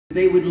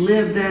They would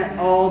live that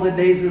all the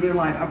days of their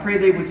life. I pray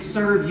they would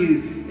serve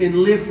you and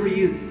live for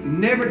you,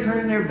 never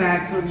turn their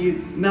backs on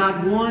you,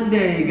 not one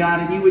day, God,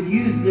 and you would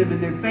use them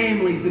in their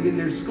families and in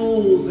their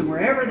schools and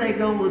wherever they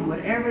go and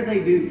whatever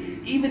they do,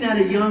 even at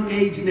a young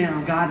age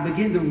now, God,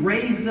 begin to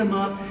raise them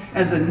up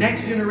as the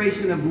next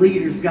generation of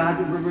leaders, God,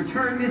 that would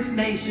return this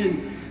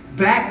nation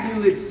back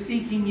to its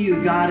seeking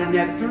you, God, and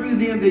that through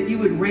them that you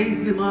would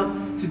raise them up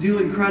to do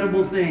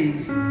incredible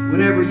things,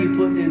 whatever you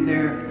put in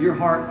your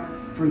heart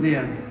for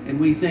them. And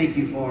we thank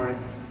you for it.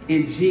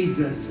 In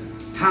Jesus'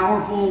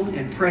 powerful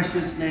and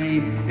precious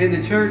name. And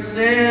the church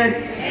said,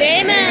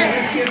 Amen.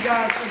 Let's give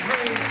God some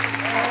praise.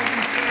 All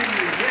these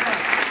families. Yeah.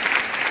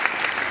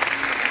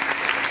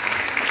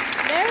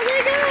 There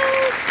they go.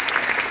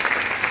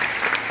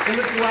 It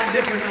looks a lot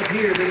different up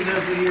here than it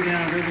does when you're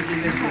down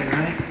everything this way,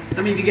 right?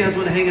 I mean, you guys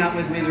want to hang out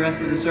with me the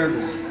rest of the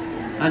service?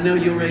 I know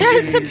you'll raise your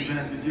hands,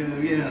 Pastor Joe.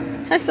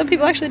 Yeah. Some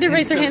people actually did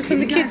raise their hands, some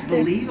of the kids did. Can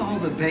you guys believe all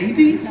the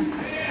babies?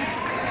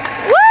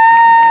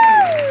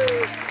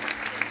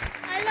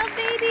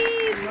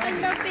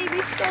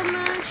 So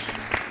much.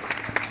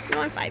 You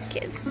want 5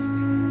 kids.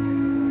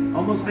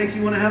 Almost makes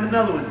you want to have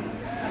another one.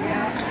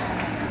 Yeah.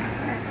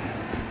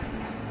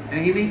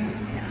 Amy?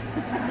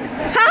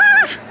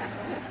 Ha!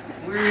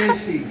 Where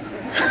is she?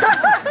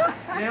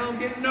 Now I'm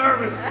getting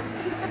nervous.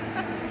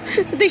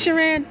 I think she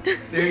ran.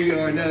 There you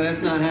are. No,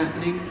 that's not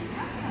happening.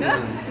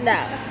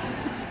 No.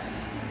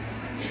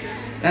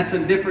 That's a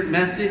different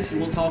message.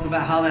 We'll talk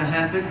about how that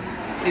happens.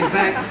 In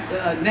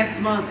fact, next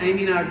month,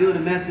 Amy and I are doing a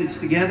message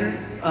together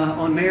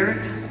on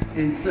marriage.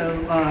 And so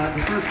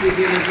the first weekend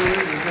is on,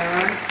 is that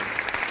right?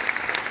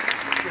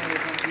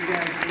 So you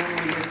guys don't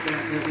want to miss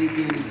that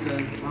weekend. And so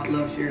I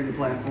love sharing the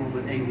platform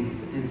with Amy.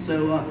 And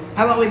so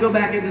how about we go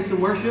back into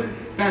some worship?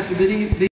 Pastor Biddy.